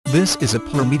This is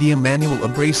a medium manual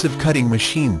abrasive cutting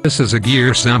machine. This is a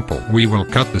gear sample. We will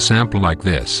cut the sample like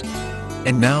this.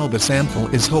 And now the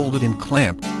sample is holded and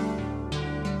clamped.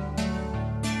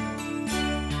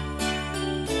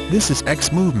 This is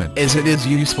X movement, as it is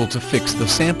useful to fix the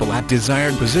sample at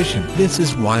desired position. This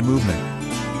is Y movement.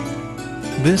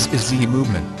 This is Z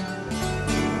movement.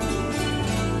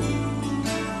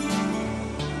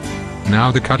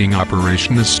 Now the cutting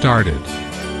operation is started.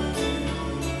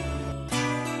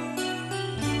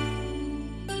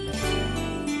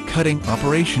 Cutting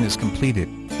operation is completed.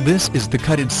 This is the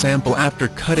cutted sample after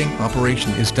cutting operation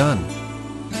is done.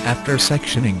 After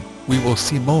sectioning, we will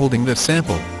see molding the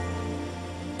sample.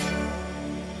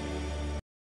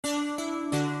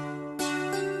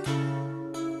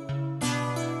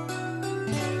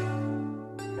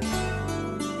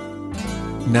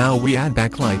 Now we add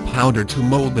backlight powder to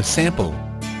mold the sample.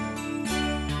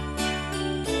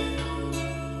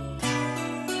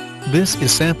 This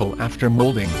is sample after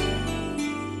molding.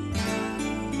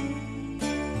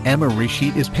 Emery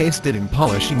sheet is pasted in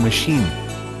polishing machine.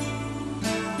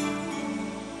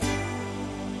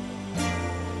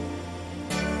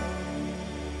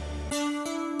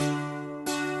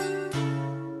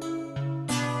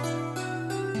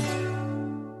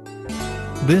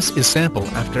 This is sample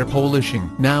after polishing.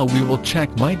 Now we will check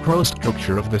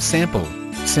microstructure of the sample.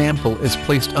 Sample is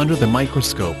placed under the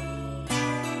microscope.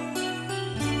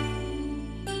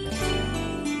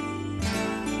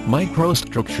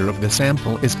 Microstructure of the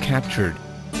sample is captured.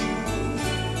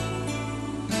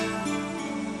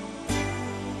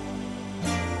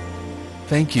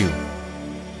 Thank you.